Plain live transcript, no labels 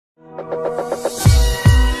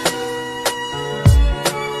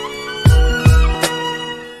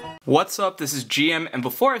What's up, this is GM, and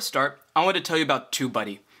before I start, I want to tell you about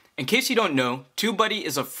TubeBuddy. In case you don't know, TubeBuddy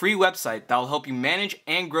is a free website that will help you manage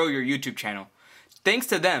and grow your YouTube channel. Thanks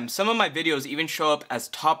to them, some of my videos even show up as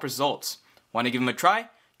top results. Want to give them a try?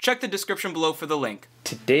 Check the description below for the link.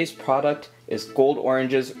 Today's product is Gold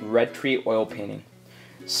Orange's Red Tree Oil Painting.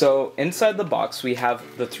 So inside the box we have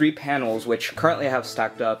the three panels, which currently I have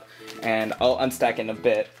stacked up, and I'll unstack in a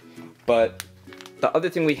bit. But the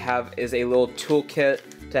other thing we have is a little toolkit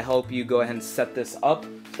to help you go ahead and set this up.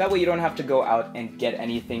 That way you don't have to go out and get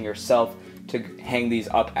anything yourself to hang these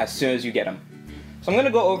up as soon as you get them. So I'm going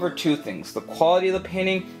to go over two things, the quality of the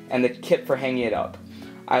painting and the kit for hanging it up.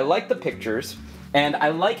 I like the pictures and I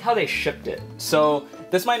like how they shipped it. So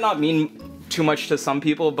this might not mean too much to some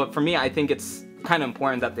people, but for me I think it's kind of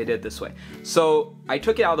important that they did it this way. So I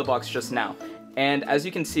took it out of the box just now, and as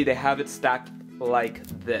you can see they have it stacked like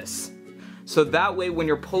this. So that way when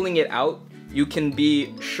you're pulling it out, you can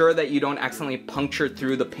be sure that you don't accidentally puncture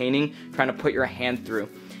through the painting trying to put your hand through.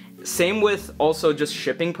 Same with also just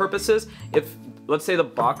shipping purposes. If, let's say, the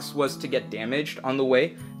box was to get damaged on the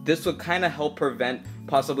way, this would kind of help prevent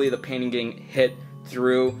possibly the painting getting hit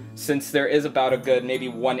through, since there is about a good maybe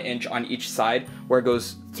 1 inch on each side where it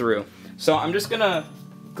goes through. So I'm just gonna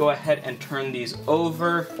go ahead and turn these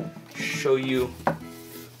over, show you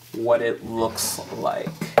what it looks like.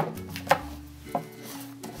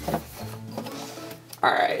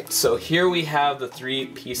 Alright, so here we have the three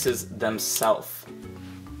pieces themselves.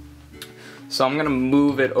 So I'm gonna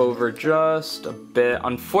move it over just a bit.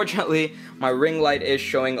 Unfortunately, my ring light is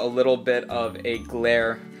showing a little bit of a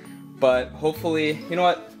glare, but hopefully, you know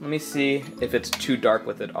what? Let me see if it's too dark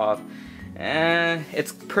with it off.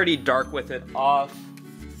 It's pretty dark with it off.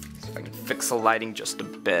 See if I can fix the lighting just a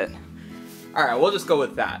bit. Alright, we'll just go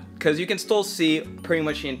with that, because you can still see pretty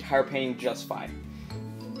much the entire painting just fine.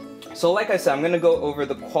 So like I said, I'm going to go over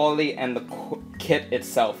the quality and the kit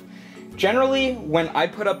itself. Generally, when I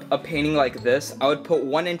put up a painting like this, I would put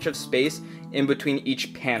 1 inch of space in between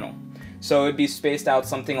each panel. So it would be spaced out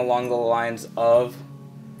something along the lines of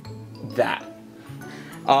that.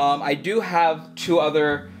 I do have two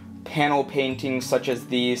other panel paintings such as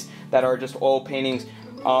these that are just oil paintings.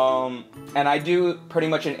 And I do pretty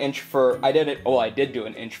much an inch for, I did do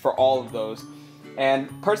an inch for all of those.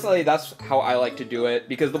 And personally, that's how I like to do it,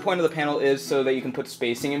 because the point of the panel is so that you can put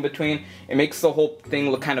spacing in between. It makes the whole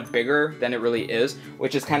thing look kind of bigger than it really is,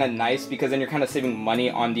 which is kind of nice because then you're kind of saving money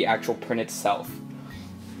on the actual print itself.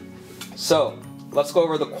 So let's go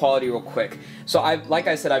over the quality real quick. So like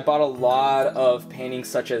I said, I bought a lot of paintings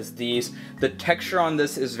such as these. The texture on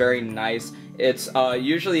this is very nice. It's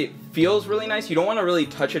usually feels really nice. You don't want to really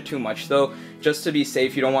touch it too much though, just to be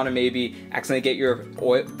safe. You don't want to maybe accidentally get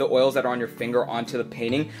the oils that are on your finger onto the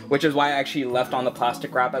painting, which is why I actually left on the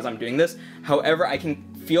plastic wrap as I'm doing this. However, I can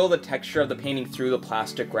feel the texture of the painting through the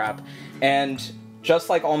plastic wrap, and just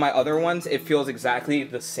like all my other ones, it feels exactly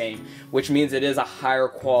the same, which means it is a higher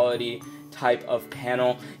quality type of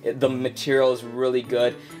panel. The material is really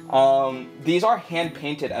good. These are hand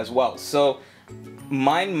painted as well, so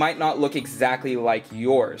mine might not look exactly like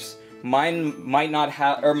yours. Mine might not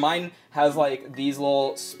have, or mine has like these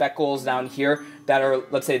little speckles down here that are,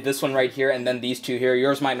 let's say this one right here and then these two here.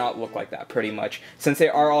 Yours might not look like that pretty much, since they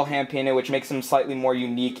are all hand painted, which makes them slightly more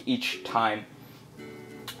unique each time.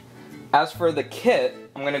 As for the kit,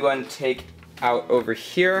 I'm gonna go ahead and take out over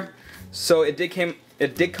here. So it did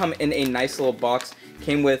come in a nice little box.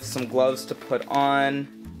 Came with some gloves to put on.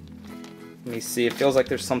 Let me see, it feels like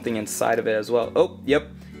there's something inside of it as well. Oh, yep.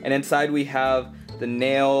 And inside we have the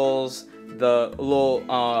nails, the little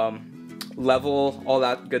level, all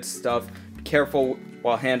that good stuff. Be careful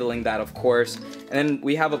while handling that, of course. And then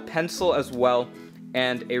we have a pencil as well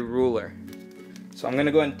and a ruler. So I'm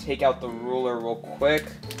gonna go ahead and take out the ruler real quick.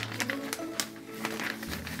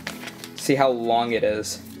 See how long it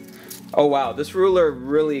is. Oh wow, this ruler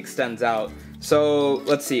really extends out. So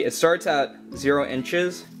let's see, it starts at 0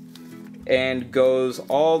 inches and goes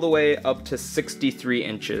all the way up to 63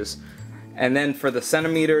 inches. And then for the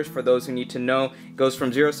centimeters, for those who need to know, it goes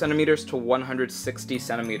from 0 centimeters to 160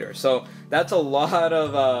 centimeters. So that's a lot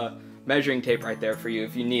of measuring tape right there for you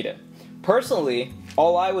if you need it. Personally,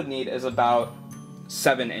 all I would need is about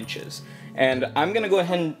 7 inches. And I'm gonna go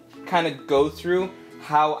ahead and kind of go through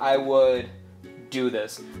how I would do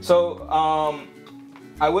this. So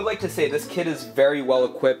I would like to say this kit is very well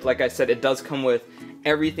equipped. Like I said, it does come with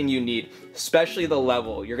everything you need, especially the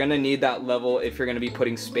level. You're gonna need that level if you're gonna be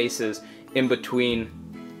putting spaces in between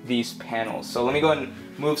these panels. So let me go ahead and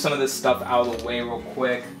move some of this stuff out of the way real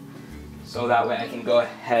quick, so that way I can go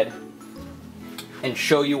ahead and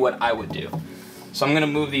show you what I would do. So I'm gonna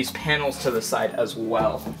move these panels to the side as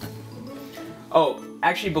well. Oh,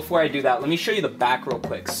 actually before I do that, let me show you the back real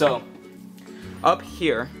quick. So up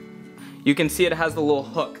here, you can see it has the little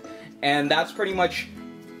hook, and that's pretty much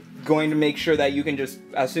going to make sure that you can just,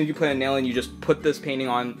 as soon as you put a nail in, you just put this painting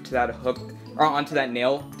onto that hook, or onto that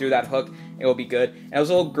nail through that hook, it will be good. And there's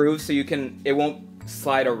a little groove so it won't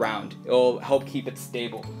slide around. It will help keep it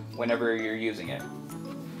stable whenever you're using it.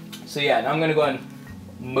 So yeah, now I'm gonna go ahead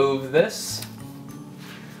and move this.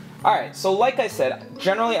 Alright, so like I said,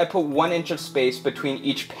 generally I put 1 inch of space between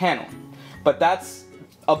each panel, but that's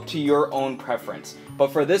up to your own preference.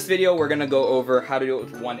 But for this video, we're gonna go over how to do it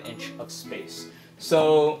with 1 inch of space.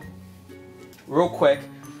 So, real quick,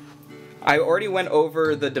 I already went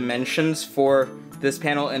over the dimensions for this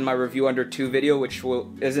panel in my review under 2 video, which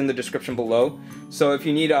is in the description below. So if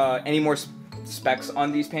you need any more specs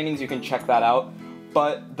on these paintings, you can check that out.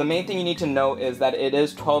 But the main thing you need to know is that it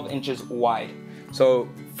is 12 inches wide. So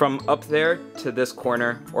from up there to this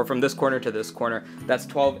corner, or from this corner to this corner, that's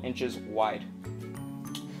 12 inches wide.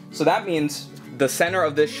 So that means the center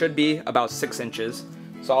of this should be about 6 inches.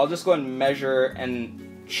 So I'll just go and measure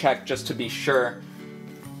and check just to be sure.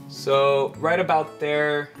 So right about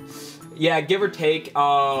there, yeah, give or take,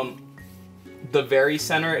 the very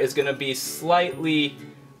center is gonna be slightly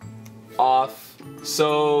off.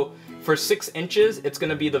 So for 6 inches, it's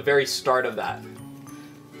gonna be the very start of that.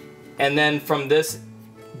 And then from this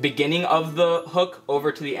beginning of the hook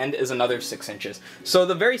over to the end is another 6 inches. So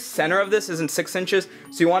the very center of this isn't 6 inches,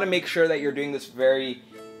 so you wanna make sure that you're doing this very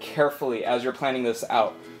carefully as you're planning this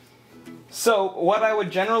out. So what I would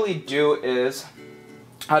generally do is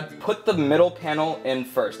I'd put the middle panel in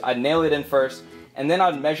first. I'd nail it in first, and then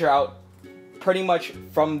I'd measure out pretty much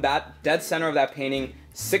from that dead center of that painting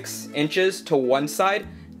 6 inches to one side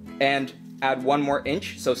and add 1 more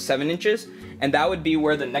inch, so 7 inches, and that would be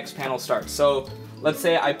where the next panel starts. So let's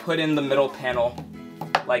say I put in the middle panel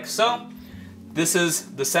like so. This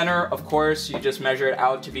is the center, of course. You just measure it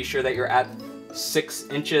out to be sure that you're at 6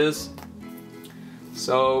 inches.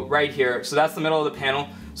 So right here, so that's the middle of the panel.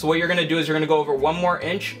 So what you're gonna do is you're gonna go over 1 more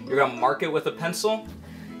inch, you're gonna mark it with a pencil.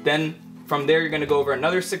 Then from there, you're gonna go over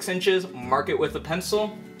another 6 inches, mark it with a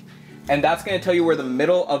pencil. And that's gonna tell you where the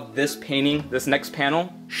middle of this painting, this next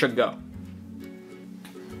panel, should go.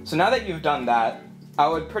 So now that you've done that, I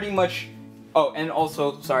would pretty much, oh, and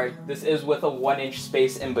also, sorry, this is with a 1 inch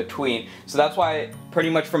space in between. So that's why pretty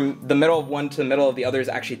much from the middle of one to the middle of the other is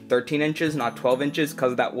actually 13 inches, not 12 inches,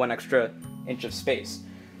 because of that 1 extra inch of space.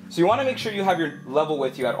 So you want to make sure you have your level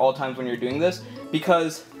with you at all times when you're doing this,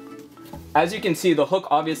 because as you can see, the hook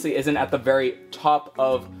obviously isn't at the very top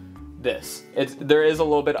of this. There is a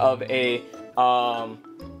little bit of a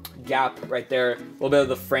gap right there, a little bit of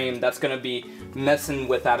the frame that's going to be messing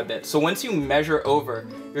with that a bit. So once you measure over,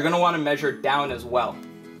 you're going to want to measure down as well.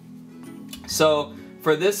 So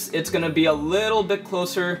for this, it's going to be a little bit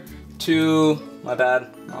closer to, my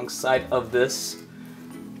bad, wrong side of this.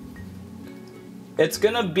 It's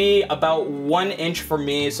going to be about 1 inch for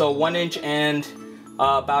me, so 1 inch and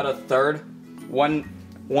about a third, one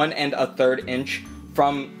and a third inch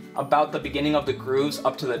from about the beginning of the grooves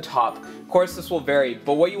up to the top. Of course, this will vary,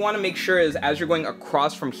 but what you want to make sure is as you're going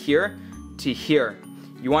across from here to here,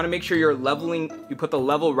 you want to make sure you're leveling, you put the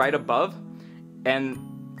level right above, and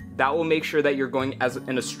that will make sure that you're going as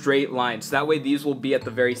in a straight line. So that way these will be at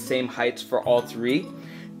the very same heights for all three.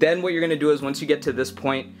 Then what you're going to do is once you get to this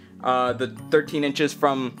point, the 13 inches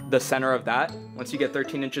from the center of that, once you get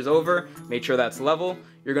 13 inches over, make sure that's level.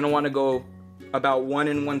 You're going to want to go about 1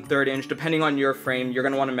 1/3 inch, depending on your frame. You're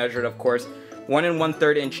going to want to measure it, of course, 1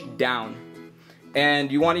 1/3 inch down.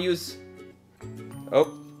 And you want to use,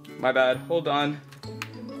 oh, my bad, hold on.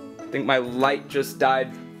 I think my light just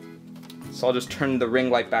died, so I'll just turn the ring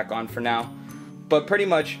light back on for now. But pretty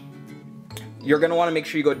much, you're going to want to make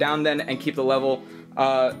sure you go down then and keep the level,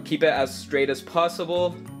 keep it as straight as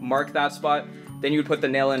possible, mark that spot, then you would put the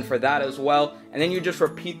nail in for that as well, and then you just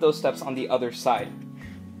repeat those steps on the other side.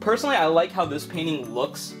 Personally, I like how this painting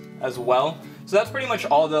looks as well. So that's pretty much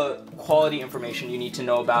all the quality information you need to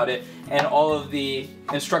know about it and all of the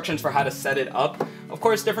instructions for how to set it up. Of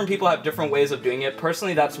course, different people have different ways of doing it.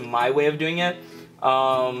 Personally, that's my way of doing it.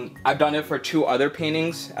 I've done it for 2 other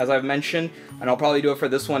paintings, as I've mentioned, and I'll probably do it for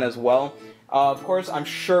this one as well. Of course, I'm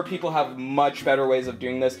sure people have much better ways of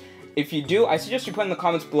doing this. If you do, I suggest you put in the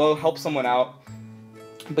comments below, help someone out.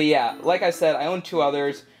 But yeah, like I said, I own 2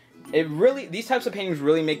 others. These types of paintings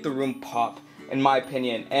really make the room pop, in my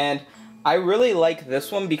opinion. And I really like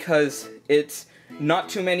this one because it's not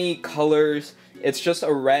too many colors. It's just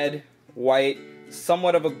a red, white,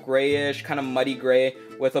 somewhat of a grayish, kind of muddy gray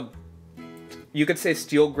with a, you could say,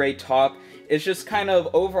 steel gray top. It's just kind of,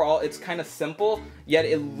 overall, it's kind of simple, yet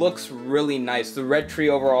it looks really nice. The red tree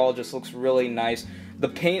overall just looks really nice. The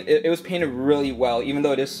paint, it was painted really well, even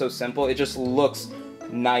though it is so simple, it just looks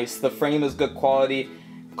nice. The frame is good quality.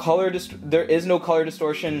 There is no color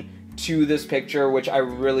distortion to this picture, which I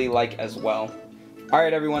really like as well.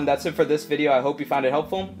 Alright everyone, that's it for this video. I hope you found it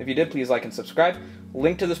helpful. If you did, please like and subscribe.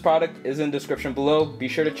 Link to this product is in the description below. Be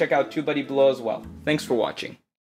sure to check out TubeBuddy below as well. Thanks for watching.